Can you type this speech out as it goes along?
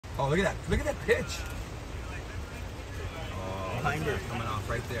Oh, look at that. Look at that pitch. Oh, Behind her. coming off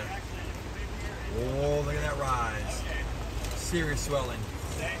right there. Oh, look at that rise. Serious swelling.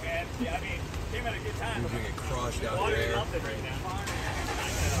 Dang, man. Yeah, I mean, came at a good time. He's going to get crushed out Water's there. nothing right now.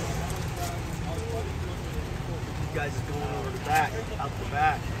 You guys are going over the back, out the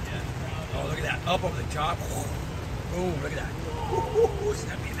back. Oh, look at that. Up over the top. Boom, look at that. Ooh,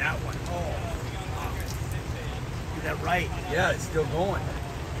 snap me that one. Oh. Look at that right. Yeah, it's still going.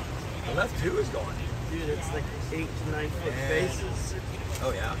 The left too is going. Dude, it's like 8 to 9 foot faces.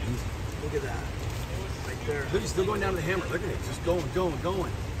 Oh, yeah. Look at that. Right there. Look, he's still going down to the hammer. Look at it. Just going, going,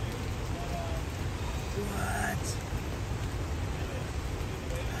 going. What?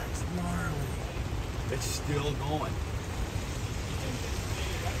 That's gnarly. It's still going.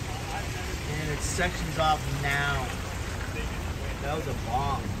 And it sections off now. That was a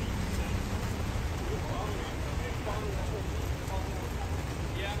bomb.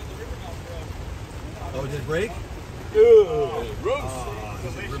 Oh, did it break? Dude.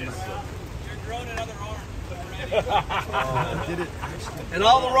 Delicious. You're growing another arm. Did it actually? In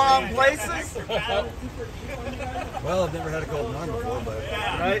all the wrong places. Well, I've never had a golden arm before, but.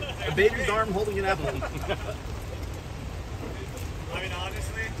 Right? A baby's arm holding an apple. I mean,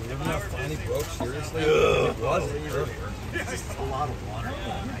 honestly, You ever know how finally broke? Seriously? Ugh. It wasn't earlier. It's just a lot of water.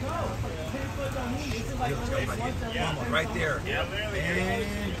 Let's go, buddy. Almost right there. yeah, literally.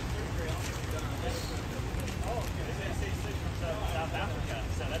 And